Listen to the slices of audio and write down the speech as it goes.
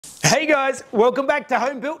Hey guys, welcome back to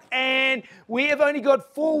Home Built, and we have only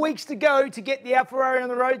got 4 weeks to go to get the Alfarrari on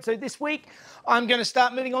the road. So this week, I'm going to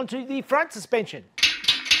start moving on to the front suspension.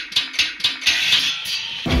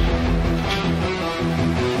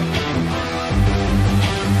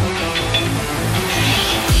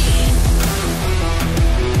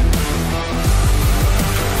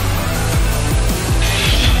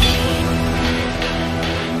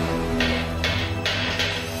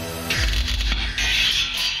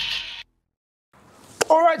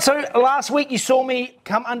 Alright, so last week you saw me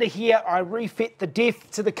come under here. I refit the diff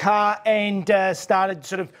to the car and started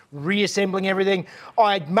sort of reassembling everything.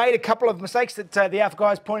 I made a couple of mistakes that the Alfa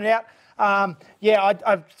guys pointed out. I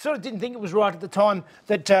sort of didn't think it was right at the time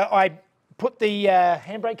that I put the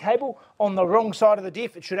handbrake cable on the wrong side of the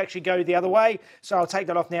diff. It should actually go the other way. So I'll take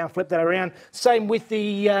that off now and flip that around. Same with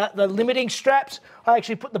the limiting straps. I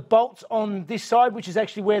actually put the bolts on this side, which is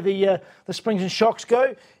actually where the springs and shocks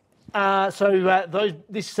go.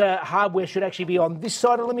 This hardware should actually be on this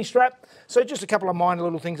side of the limiting strap. So just a couple of minor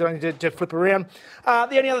little things that I need to flip around.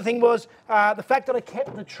 The only other thing was the fact that I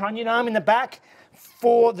kept the trunnion arm in the back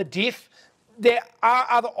for the diff. There are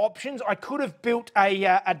other options. I could have built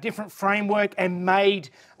a different framework and made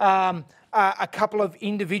a couple of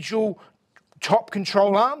individual top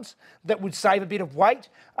control arms that would save a bit of weight,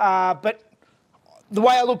 but the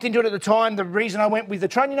way I looked into it at the time, the reason I went with the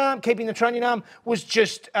trunnion arm, keeping the trunnion arm, was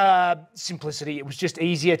just simplicity. It was just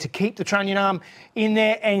easier to keep the trunnion arm in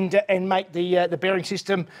there and make the bearing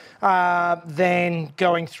system than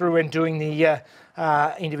going through and doing the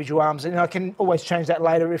individual arms. And I can always change that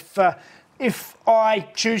later if I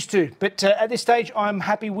choose to. But at this stage, I'm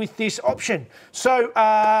happy with this option. So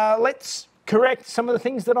let's correct some of the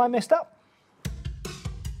things that I messed up.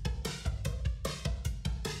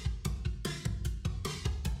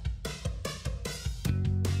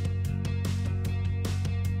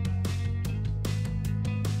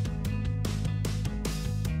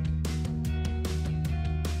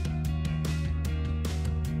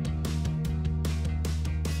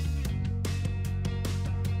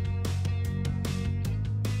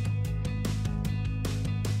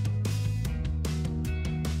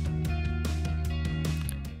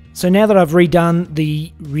 So now that I've redone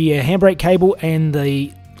the rear handbrake cable and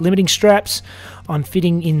the limiting straps, I'm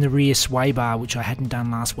fitting in the rear sway bar, which I hadn't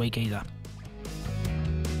done last week either.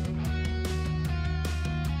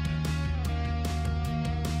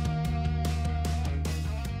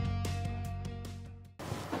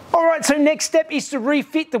 Alright, so next step is to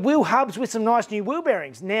refit the wheel hubs with some nice new wheel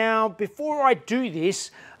bearings. Now, before I do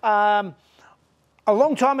this, a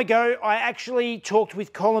long time ago, I actually talked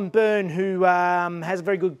with Colin who has a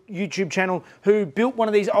very good YouTube channel, who built one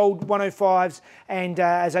of these old 105s and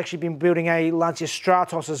has actually been building a Lancia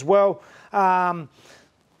Stratos as well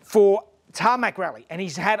for tarmac rally. And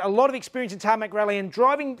he's had a lot of experience in tarmac rally and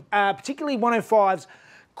driving particularly 105s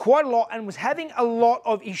quite a lot, and was having a lot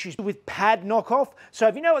of issues with pad knockoff. So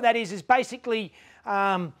if you know what that is basically,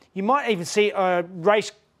 you might even see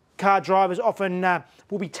race car drivers often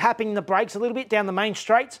will be tapping the brakes a little bit down the main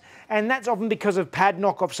straights, and that's often because of pad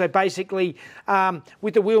knockoff. So basically,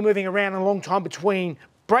 with the wheel moving around a long time between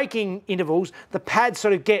braking intervals, the pads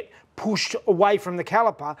sort of get pushed away from the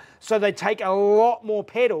caliper, so they take a lot more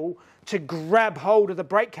pedal to grab hold of the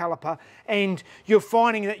brake caliper, and you're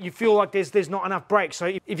finding that you feel like there's not enough brake. So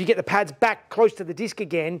if you get the pads back close to the disc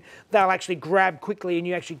again, they'll actually grab quickly and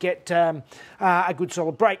you actually get a good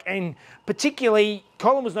solid brake. And particularly,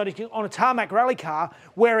 Colin was noticing on a tarmac rally car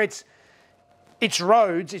where it's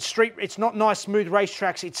roads, it's street, it's not nice smooth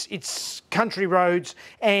racetracks, it's country roads,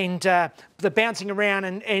 and the bouncing around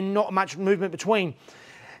and not much movement between.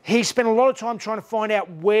 He spent a lot of time trying to find out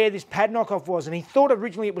where this pad knockoff was, and he thought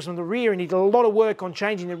originally it was on the rear, and he did a lot of work on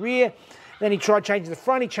changing the rear. Then he tried changing the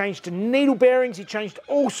front, he changed to needle bearings, he changed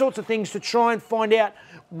all sorts of things to try and find out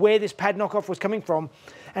where this pad knockoff was coming from.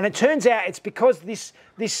 And it turns out it's because this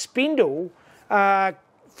spindle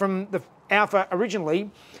from the Alfa originally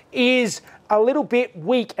is a little bit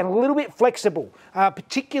weak and a little bit flexible,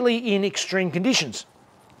 particularly in extreme conditions.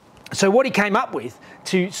 So what he came up with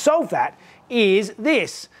to solve that is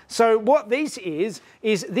this. So what this is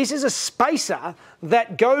this is a spacer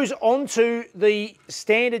that goes onto the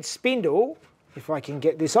standard spindle, if I can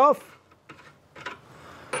get this off.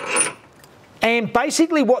 And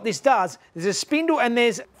basically what this does, there's a spindle and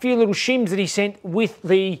there's a few little shims that he sent with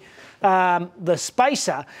the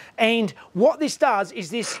spacer. And what this does is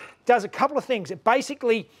this does a couple of things. It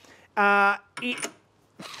basically, it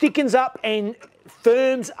thickens up and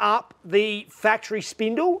firms up the factory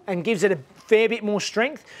spindle and gives it a fair bit more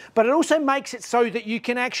strength, but it also makes it so that you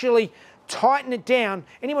can actually tighten it down.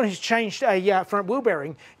 Anyone who's changed a front wheel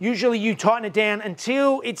bearing, usually you tighten it down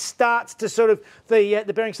until it starts to sort of, the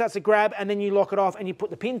bearing starts to grab, and then you lock it off and you put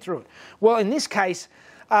the pin through it. Well, in this case,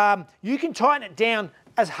 you can tighten it down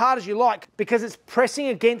as hard as you like because it's pressing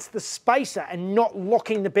against the spacer and not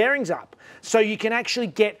locking the bearings up. So you can actually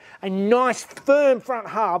get a nice firm front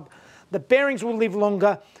hub. The bearings will live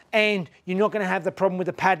longer, and you're not going to have the problem with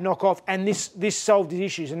the pad knockoff, and this solved his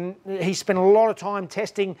issues. And he spent a lot of time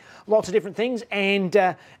testing lots of different things and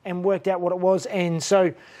worked out what it was. And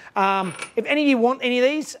so if any of you want any of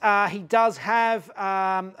these, he does have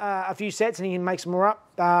a few sets, and he can make some more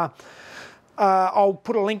up. I'll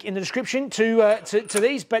put a link in the description to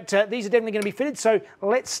these, but these are definitely going to be fitted. So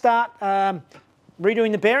let's start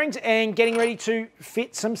redoing the bearings and getting ready to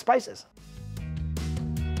fit some spacers.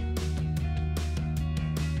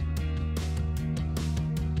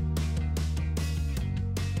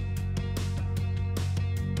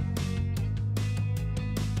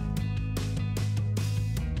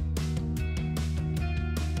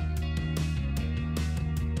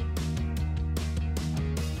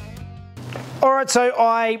 All right, so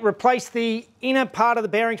I replaced the inner part of the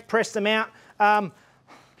bearings, pressed them out. I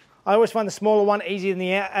always find the smaller one easier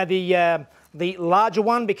than the larger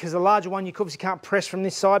one, because the larger one you obviously can't press from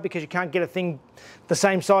this side because you can't get a thing the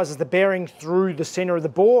same size as the bearing through the center of the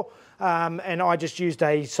bore. And I just used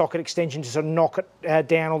a socket extension to sort of knock it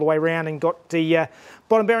down all the way around and got the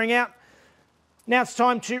bottom bearing out. Now it's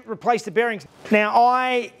time to replace the bearings. Now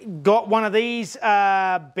I got one of these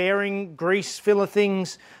bearing grease filler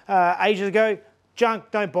things ages ago.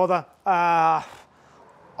 Junk, don't bother.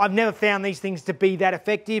 I've never found these things to be that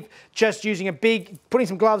effective. Just using putting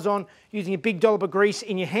some gloves on, using a big dollop of grease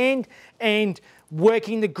in your hand and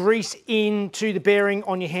working the grease into the bearing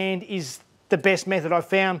on your hand is the best method I've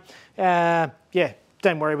found. Yeah,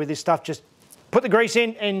 don't worry with this stuff. Just put the grease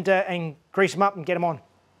in and grease them up and get them on.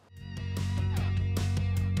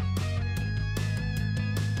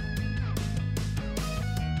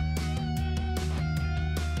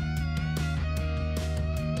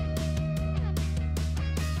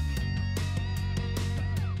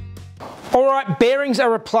 All right, bearings are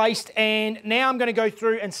replaced, and now I'm going to go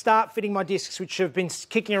through and start fitting my discs, which have been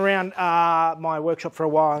kicking around my workshop for a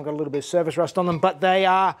while. I've got a little bit of surface rust on them, but they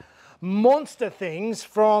are monster things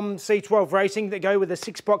from C12 Racing that go with the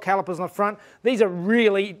 6-spot calipers on the front. These are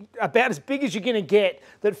really about as big as you're going to get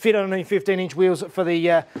that fit on any 15-inch wheels for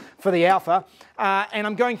the Alfa. And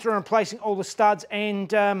I'm going through and replacing all the studs,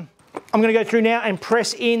 and I'm going to go through now and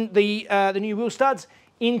press in the new wheel studs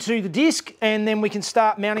into the disc, and then we can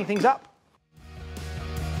start mounting things up.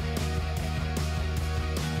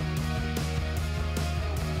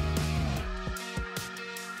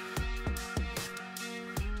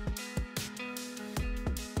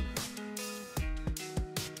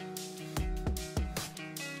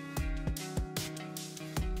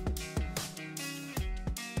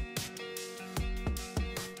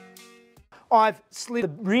 I've slid the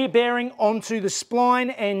rear bearing onto the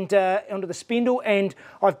spline and onto the spindle, and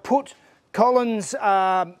I've put Colin's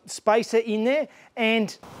spacer in there,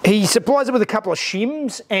 and he supplies it with a couple of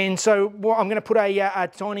shims, and so I'm going to put a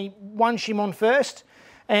tiny one shim on first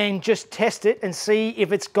and just test it and see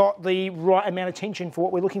if it's got the right amount of tension for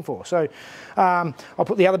what we're looking for. So I'll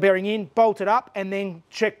put the other bearing in, bolt it up, and then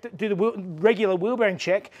do the regular wheel bearing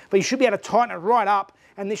check, but you should be able to tighten it right up,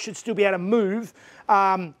 and this should still be able to move,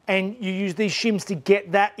 and you use these shims to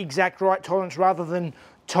get that exact right tolerance rather than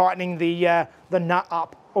tightening the nut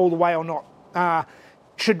up all the way or not.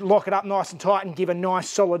 Should lock it up nice and tight and give a nice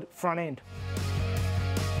solid front end.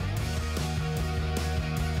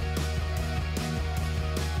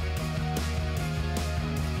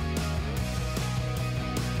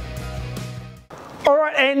 All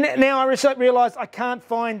right, and now I realised I can't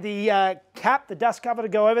find the cap, the dust cover to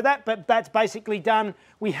go over that, but that's basically done.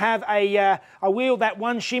 We have a wheel. That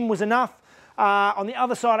one shim was enough. On the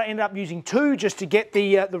other side, I ended up using two just to get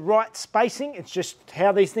the right spacing. It's just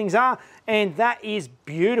how these things are, and that is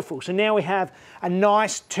beautiful. So now we have a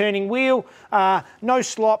nice turning wheel, no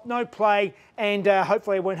slop, no play, and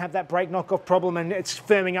hopefully I won't have that brake knockoff problem, and it's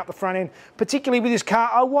firming up the front end. Particularly with this car,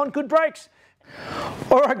 I want good brakes.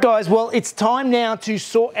 All right, guys, well, it's time now to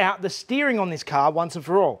sort out the steering on this car once and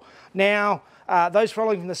for all. Now, those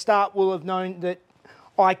following from the start will have known that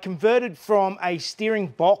I converted from a steering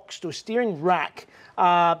box to a steering rack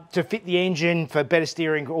to fit the engine for better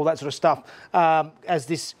steering, all that sort of stuff, as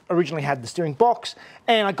this originally had the steering box.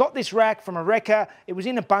 And I got this rack from a wrecker. It was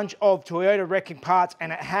in a bunch of Toyota wrecking parts,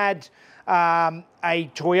 and it had a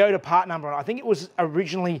Toyota part number on it. I think it was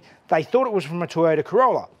originally, they thought it was from a Toyota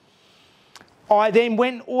Corolla. I then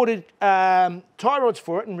went and ordered tie rods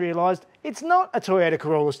for it and realised it's not a Toyota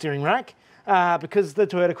Corolla steering rack because the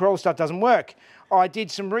Toyota Corolla stuff doesn't work. I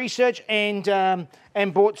did some research and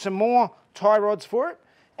bought some more tie rods for it,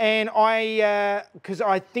 and because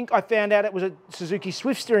I think I found out it was a Suzuki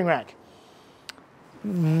Swift steering rack.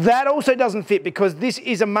 That also doesn't fit because this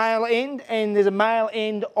is a male end and there's a male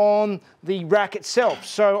end on the rack itself.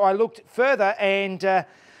 So I looked further and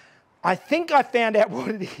I think I found out what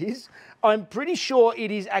it is. I'm pretty sure it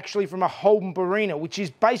is actually from a Holden Barina, which is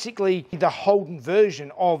basically the Holden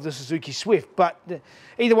version of the Suzuki Swift. But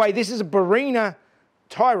either way, this is a Barina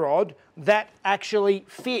tie rod that actually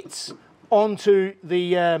fits onto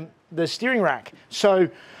the steering rack. So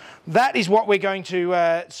that is what we're going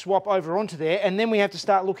to swap over onto there. And then we have to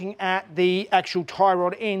start looking at the actual tie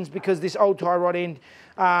rod ends because this old tie rod end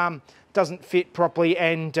doesn't fit properly.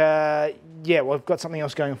 And yeah, well, I've got something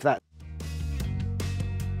else going for that.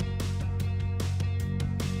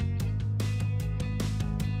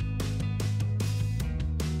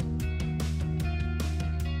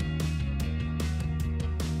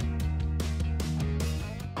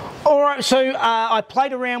 All right, so I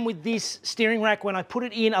played around with this steering rack when I put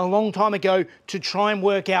it in a long time ago to try and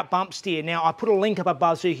work out bump steer. Now, I put a link up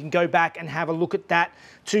above so you can go back and have a look at that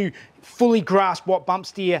to fully grasp what bump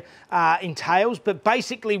steer entails. But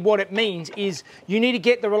basically what it means is you need to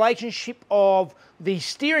get the relationship of the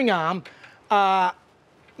steering arm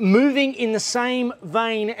moving in the same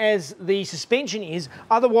vein as the suspension is.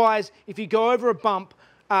 Otherwise, if you go over a bump,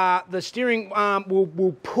 the steering arm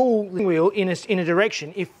will pull the wheel in a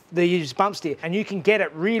direction if they use bump steer, and you can get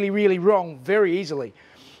it really, really wrong very easily.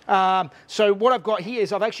 So what I've got here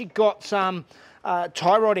is I've actually got some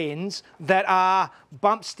tie rod ends that are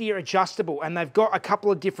bump steer adjustable, and they've got a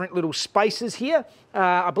couple of different little spaces here.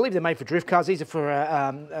 I believe they're made for drift cars. These are for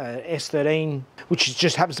S13, which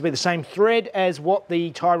just happens to be the same thread as what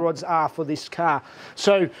the tie rods are for this car.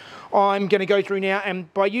 So I'm going to go through now,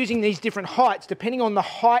 and by using these different heights, depending on the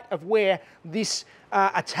height of where this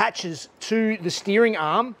attaches to the steering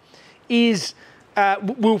arm,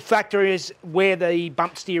 will factor as where the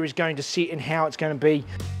bump steer is going to sit and how it's going to be.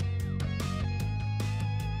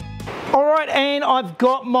 All right, and I've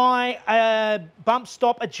got my bump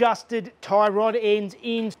stop adjusted tie rod ends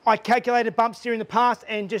in. I calculated bump steer in the past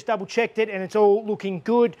and just double checked it, and it's all looking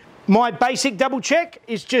good. My basic double check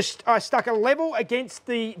is just I stuck a level against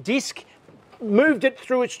the disc, moved it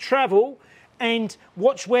through its travel, and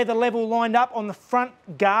watched where the level lined up on the front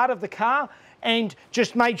guard of the car, and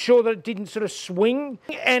just made sure that it didn't sort of swing,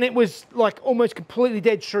 and it was like almost completely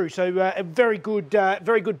dead true. So a very good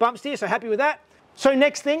bump steer. So happy with that. So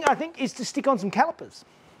next thing I think is to stick on some calipers.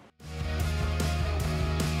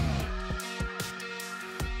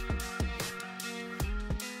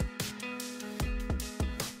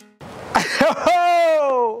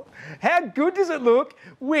 Oh, how good does it look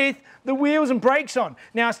with the wheels and brakes on?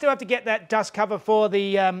 Now I still have to get that dust cover for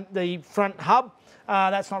the front hub.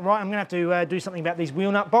 That's not right. I'm going to have to do something about these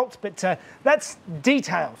wheel nut bolts, but that's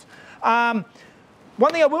details.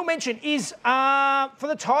 One thing I will mention is for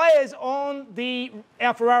the tyres on the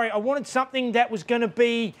Alfarrari, I wanted something that was going to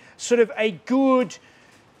be sort of a good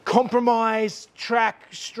compromise track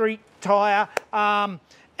street tyre.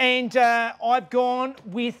 And I've gone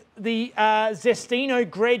with the Zestino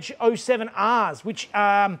Gretsch 07Rs, which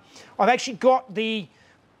I've actually got the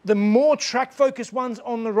more track-focused ones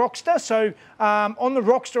on the Rockster. So on the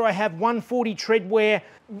Rockster, I have 140 treadwear,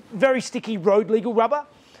 very sticky road legal rubber.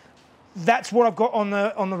 That's what I've got on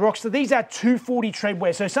the Rockster. These are 240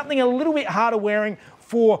 treadwear, so something a little bit harder wearing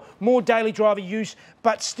for more daily driver use,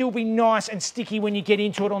 but still be nice and sticky when you get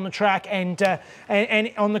into it on the track and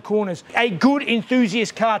on the corners. A good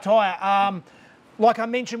enthusiast car tyre. Like I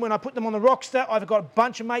mentioned when I put them on the Rockster, I've got a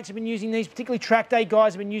bunch of mates who've been using these, particularly track day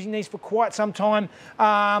guys have been using these for quite some time,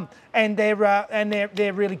 and they're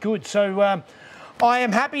really good. So I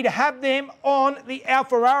am happy to have them on the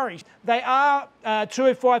Alfarraris. They are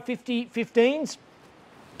 205/50 15s.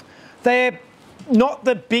 They're not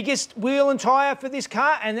the biggest wheel and tyre for this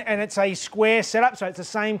car, and it's a square setup, so it's the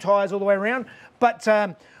same tyres all the way around. But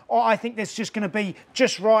I think that's just going to be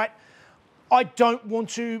just right. I don't want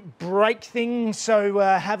to break things, so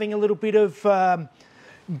having a little bit of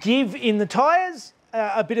give in the tyres,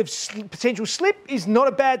 a bit of potential slip is not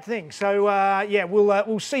a bad thing. So yeah,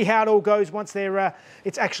 we'll see how it all goes once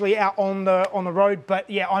it's actually out on the road. But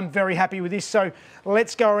yeah, I'm very happy with this. So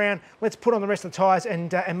let's go around, let's put on the rest of the tyres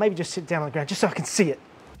and maybe just sit down on the ground just so I can see it.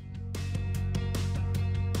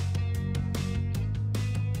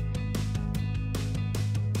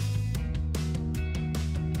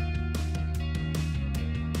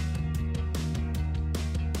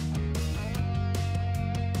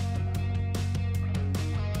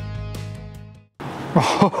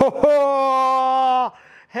 Oh,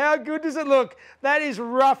 how good does it look? That is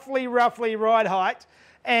roughly ride height.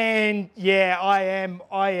 And yeah, I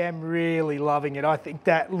am really loving it. I think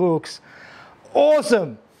that looks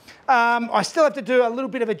awesome. I still have to do a little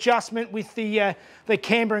bit of adjustment with the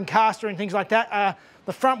camber and caster and things like that.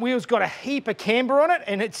 The front wheel's got a heap of camber on it,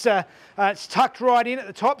 and it's tucked right in at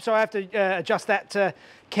the top, so I have to adjust that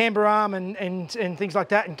camber arm and things like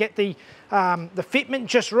that, and get the fitment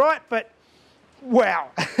just right. But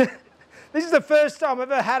wow, this is the first time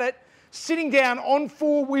I've ever had it sitting down on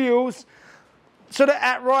four wheels, sort of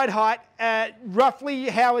at ride height, roughly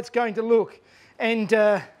how it's going to look. And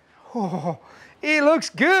oh, it looks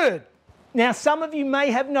good. Now, some of you may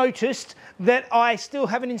have noticed that I still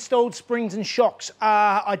haven't installed springs and shocks.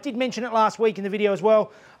 I did mention it last week in the video as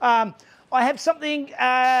well. I have something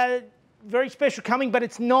very special coming, but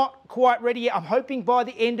it's not quite ready yet. I'm hoping by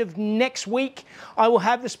the end of next week I will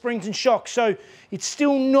have the springs and shocks. So it's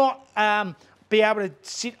still not be able to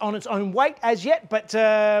sit on its own weight as yet, but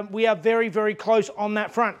we are very, very close on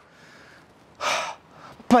that front.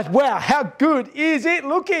 But wow, how good is it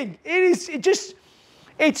looking?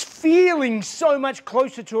 It's feeling so much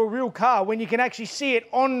closer to a real car when you can actually see it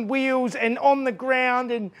on wheels and on the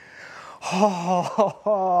ground, and oh,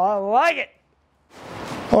 I like it.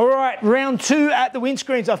 All right, round two at the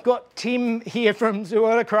windscreens. I've got Tim here from Zoo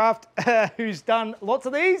Autocraft, who's done lots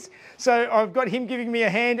of these. So I've got him giving me a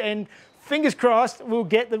hand, and fingers crossed we'll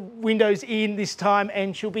get the windows in this time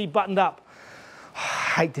and she'll be buttoned up. I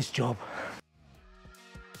hate this job.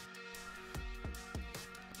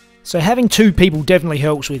 So having two people definitely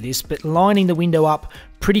helps with this, but lining the window up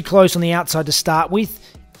pretty close on the outside to start with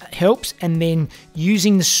helps, and then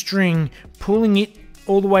using the string, pulling it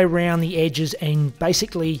all the way around the edges, and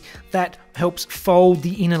basically that helps fold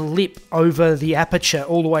the inner lip over the aperture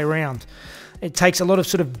all the way around. It takes a lot of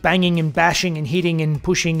sort of banging and bashing and hitting and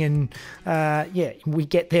pushing, and yeah, we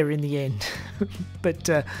get there in the end. But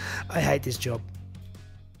I hate this job.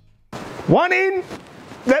 One in,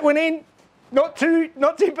 that went in. Not too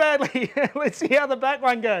badly. Let's see how the back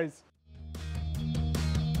one goes.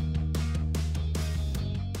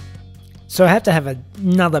 So I have to have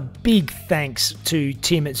another big thanks to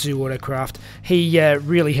Tim at Zoo Autocraft. He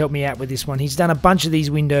really helped me out with this one. He's done a bunch of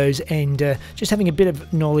these windows, and just having a bit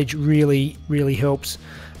of knowledge really, really helps.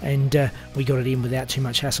 And we got it in without too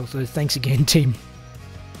much hassle. So thanks again, Tim.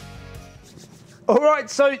 All right,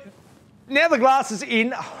 so now the glass is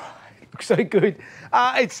in. Oh, it looks so good.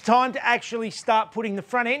 It's time to actually start putting the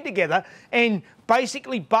front end together and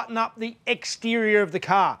basically button up the exterior of the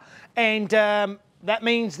car. And that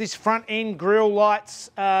means this front end, grille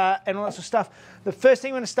lights, and all that sort of stuff. The first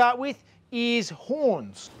thing I'm going to start with is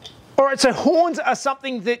horns. All right, so horns are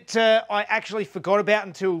something that I actually forgot about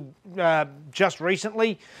until just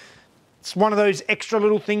recently. It's one of those extra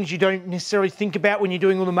little things you don't necessarily think about when you're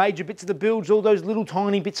doing all the major bits of the builds, all those little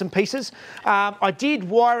tiny bits and pieces. I did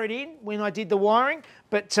wire it in when I did the wiring,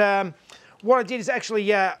 but what I did is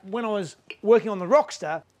actually, when I was working on the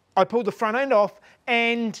Rockster, I pulled the front end off,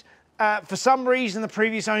 and for some reason the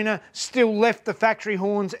previous owner still left the factory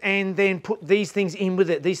horns and then put these things in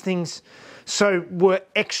with it. These things were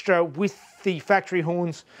extra with the factory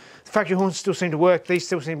horns. The factory horns still seem to work. These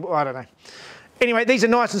still seem, I don't know. Anyway, these are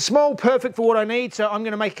nice and small, perfect for what I need, so I'm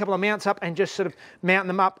going to make a couple of mounts up and just sort of mount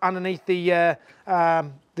them up underneath the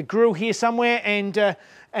grille here somewhere, and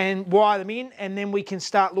wire them in, and then we can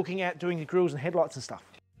start looking at doing the grills and headlights and stuff.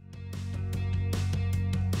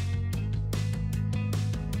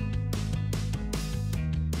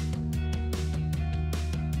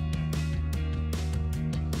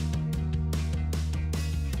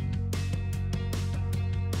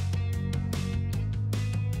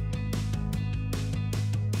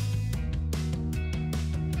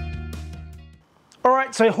 All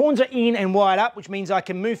right, so horns are in and wired up, which means I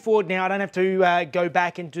can move forward now. I don't have to go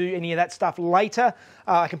back and do any of that stuff later.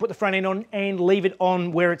 I can put the front end on and leave it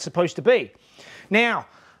on where it's supposed to be. Now,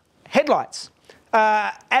 headlights.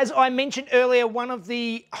 As I mentioned earlier, one of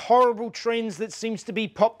the horrible trends that seems to be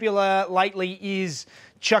popular lately is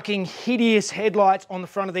chucking hideous headlights on the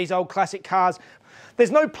front of these old classic cars.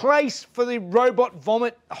 There's no place for the robot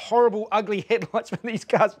vomit, horrible, ugly headlights for these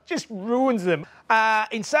cars. It just ruins them.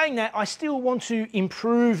 In saying that, I still want to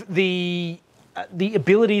improve the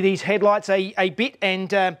ability of these headlights a bit,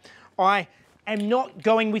 and I am not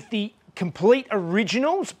going with the complete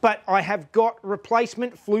originals, but I have got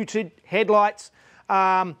replacement fluted headlights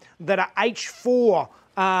that are H4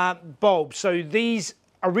 bulbs. So these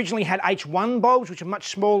originally had H1 bulbs, which are much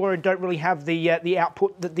smaller and don't really have the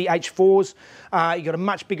output that the H4s. You've got a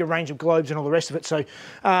much bigger range of globes and all the rest of it. So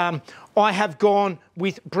I have gone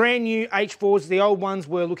with brand new H4s. The old ones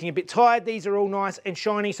were looking a bit tired. These are all nice and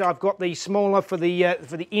shiny. So I've got the smaller for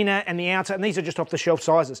the inner and the outer, and these are just off the shelf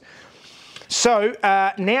sizes. So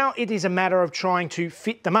now it is a matter of trying to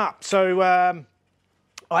fit them up. So I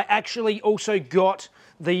actually also got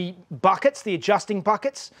the buckets, the adjusting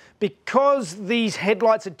buckets, because these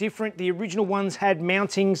headlights are different. The original ones had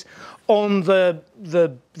mountings on the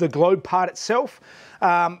globe part itself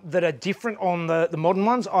that are different on the modern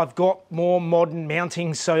ones. I've got more modern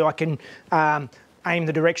mountings so I can aim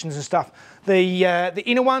the directions and stuff. The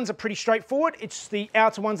inner ones are pretty straightforward. It's the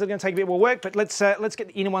outer ones that are going to take a bit more work, but let's get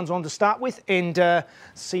the inner ones on to start with and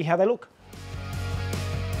see how they look.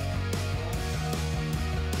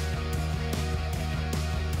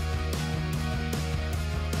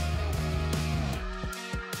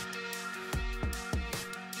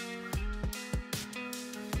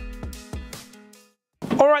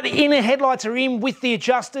 All right, the inner headlights are in with the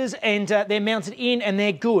adjusters and they're mounted in and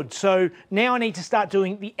they're good. So now I need to start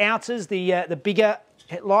doing the outers, the bigger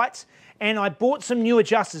headlights. And I bought some new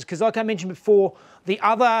adjusters because like I mentioned before, the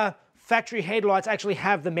other factory headlights actually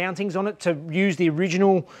have the mountings on it to use the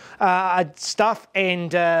original stuff,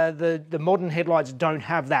 and the modern headlights don't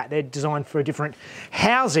have that. They're designed for a different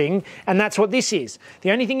housing, and that's what this is.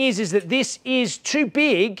 The only thing is that this is too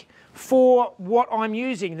big for what I'm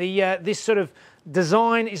using. This sort of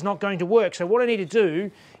design is not going to work. So what I need to do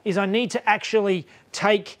is I need to actually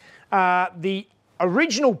take the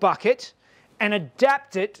original bucket and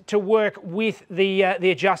adapt it to work with the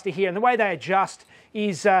adjuster here. And the way they adjust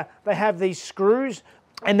is they have these screws,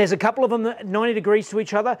 and there's a couple of them at 90 degrees to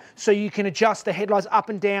each other, so you can adjust the headlights up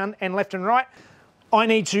and down and left and right. I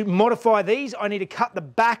need to modify these. I need to cut the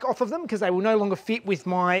back off of them because they will no longer fit with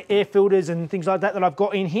my air filters and things like that I've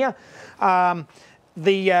got in here.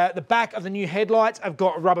 The back of the new headlights have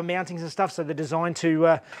got rubber mountings and stuff, so they're designed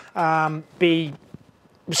to be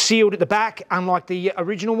sealed at the back, unlike the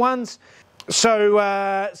original ones. So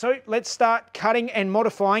let's start cutting and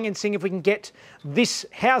modifying and seeing if we can get this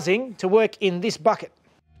housing to work in this bucket.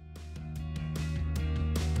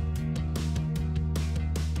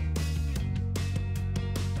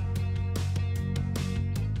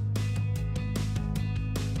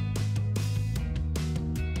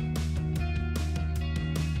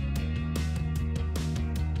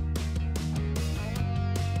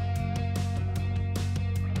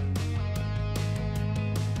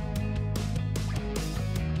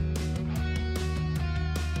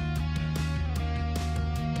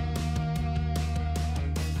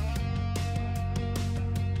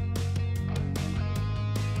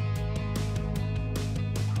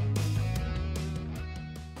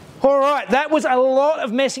 All right, that was a lot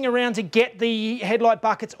of messing around to get the headlight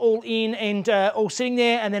buckets all in and all sitting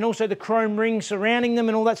there, and then also the chrome rings surrounding them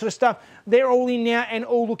and all that sort of stuff. They're all in now and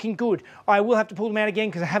all looking good. I will have to pull them out again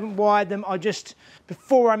because I haven't wired them.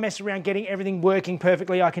 Before I mess around getting everything working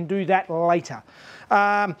perfectly, I can do that later.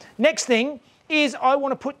 Next thing is I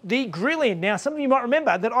want to put the grille in. Now, some of you might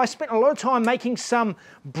remember that I spent a lot of time making some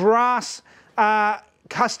brass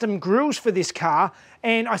custom grills for this car,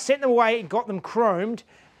 and I sent them away and got them chromed,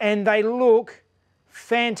 and they look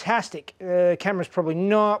fantastic. Camera's probably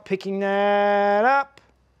not picking that up,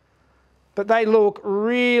 but they look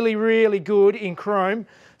really, really good in chrome.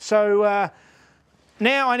 So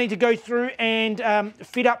now I need to go through and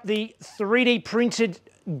fit up the 3D printed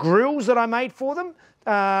grills that I made for them.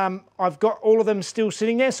 I've got all of them still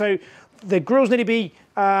sitting there. So the grills need to be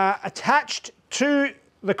attached to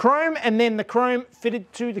the chrome and then the chrome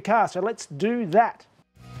fitted to the car. So let's do that.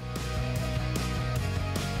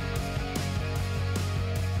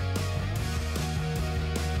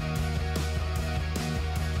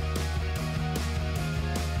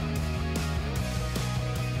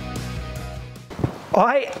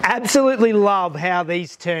 I absolutely love how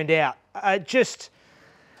these turned out. Just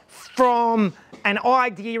from an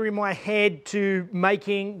idea in my head to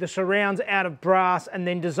making the surrounds out of brass and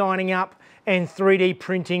then designing up and 3D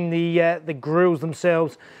printing the grills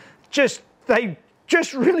themselves, they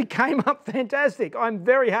just really came up fantastic. I'm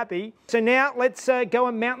very happy. So now let's go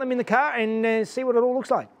and mount them in the car and see what it all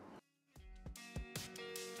looks like.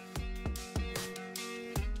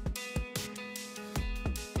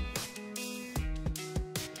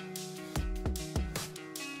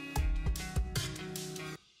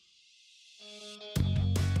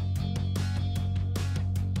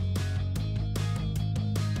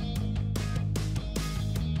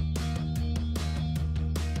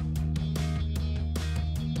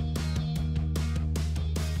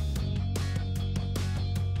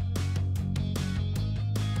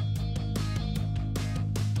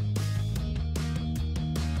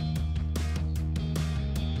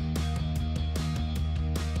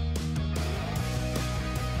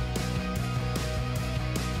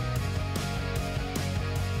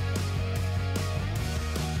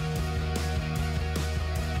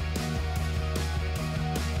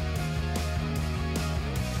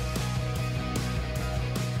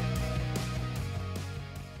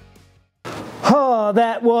 Oh,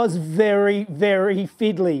 that was very, very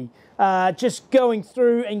fiddly. Just going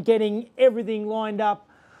through and getting everything lined up.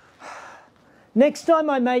 Next time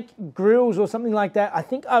I make grills or something like that, I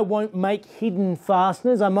think I won't make hidden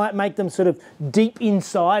fasteners. I might make them sort of deep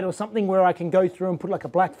inside or something where I can go through and put like a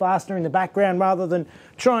black fastener in the background rather than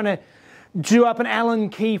trying to do up an Allen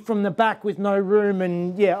key from the back with no room.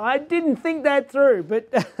 And yeah, I didn't think that through,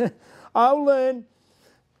 but I'll learn.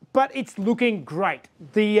 But it's looking great.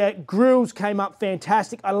 The grills came up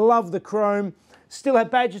fantastic. I love the chrome. Still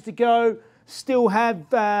have badges to go. Still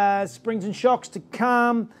have springs and shocks to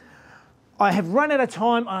come. I have run out of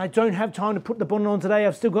time. I don't have time to put the bonnet on today.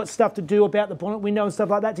 I've still got stuff to do about the bonnet window and stuff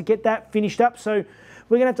like that to get that finished up. So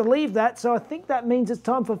we're going to have to leave that. So I think that means it's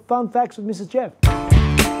time for Fun Facts with Mrs. Jeff.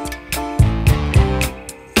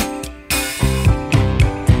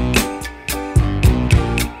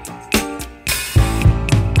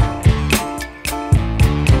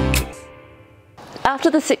 After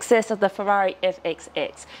the success of the Ferrari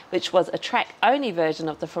FXX, which was a track-only version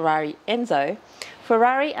of the Ferrari Enzo,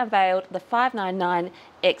 Ferrari unveiled the 599XX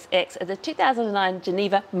at the 2009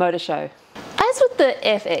 Geneva Motor Show. As with the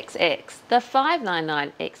FXX, the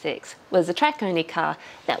 599XX was a track-only car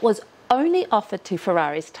that was only offered to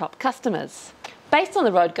Ferrari's top customers. Based on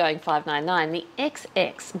the road-going 599, the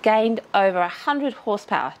XX gained over 100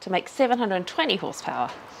 horsepower to make 720 horsepower.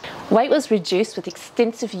 Weight was reduced with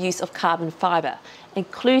extensive use of carbon fibre,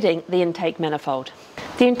 including the intake manifold.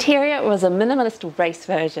 The interior was a minimalist race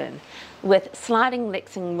version with sliding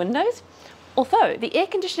Lexing windows, although the air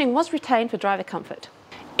conditioning was retained for driver comfort.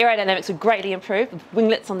 Aerodynamics were greatly improved with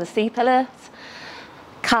winglets on the C-pillars,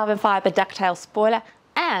 carbon fibre ducktail spoiler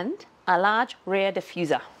and a large rear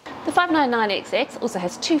diffuser. The 599XX also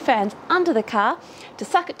has two fans under the car to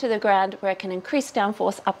suck it to the ground where it can increase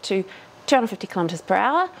downforce up to 250 kilometers per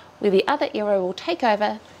hour, where the other aero will take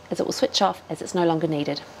over as it will switch off as it's no longer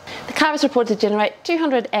needed. The car is reported to generate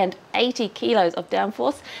 280 kilos of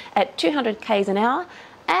downforce at 200 k's an hour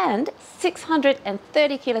and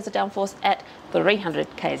 630 kilos of downforce at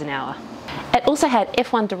 300 k's an hour. It also had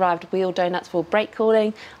F1 derived wheel donuts for brake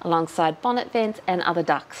cooling alongside bonnet vents and other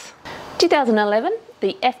ducts. 2011,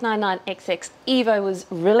 the F99XX Evo was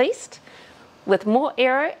released with more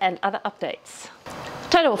aero and other updates. A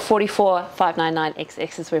total of 44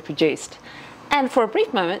 599XXs were produced, and for a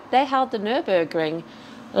brief moment they held the Nürburgring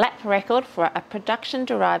lap record for a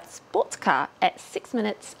production-derived sports car at 6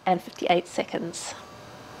 minutes and 58 seconds.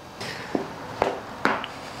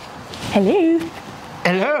 Hello.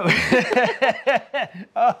 Hello.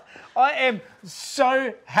 I am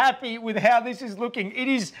so happy with how this is looking.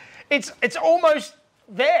 It's almost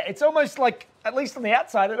there. It's almost like, at least on the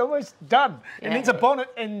outside, it's almost done. Yeah. It needs a bonnet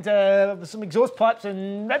and some exhaust pipes,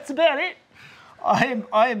 and that's about it. I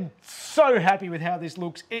am so happy with how this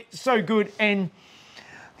looks. It's so good. And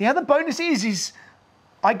the other bonus is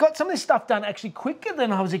I got some of this stuff done actually quicker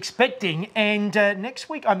than I was expecting. And next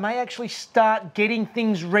week I may actually start getting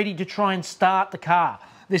things ready to try and start the car.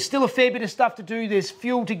 There's still a fair bit of stuff to do. There's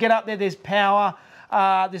fuel to get up there. There's power.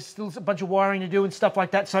 There's still a bunch of wiring to do and stuff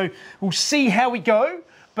like that. So we'll see how we go.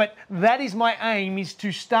 But that is my aim, is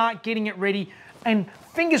to start getting it ready. And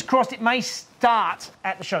fingers crossed it may start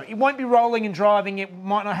at the show. It won't be rolling and driving. It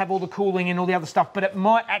might not have all the cooling and all the other stuff, but it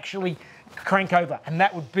might actually crank over. And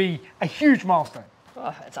that would be a huge milestone.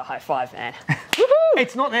 Oh, it's a high five, man.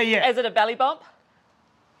 It's not there yet. Is it a belly bump?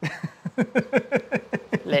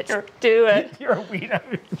 Let's do it. You're a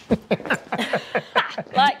weirdo.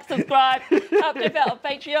 Like, subscribe, help check out on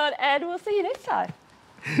Patreon, and we'll see you next time.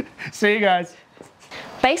 See you guys.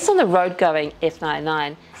 Based on the road-going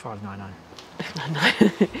F99. 599.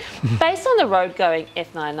 Based on the road-going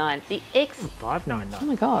F99, the X... 599. Oh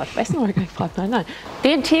my god, based on the road-going 599.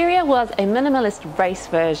 The interior was a minimalist race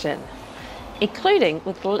version, including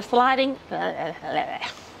with sliding...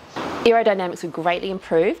 Aerodynamics were greatly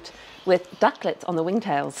improved with ductlets on the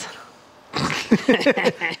wingtails.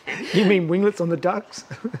 You mean winglets on the ducks?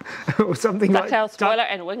 Or something like that? Ducktail spoiler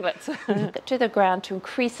and winglets. To the ground to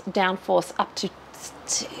increase downforce up to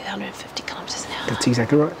 250 kilometers an hour. That's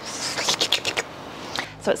exactly right.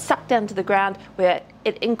 So it's sucked down to the ground where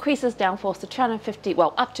it increases downforce to 250,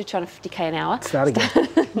 well, up to 250k an hour. Start again.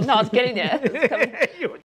 No, it's getting there. It's coming.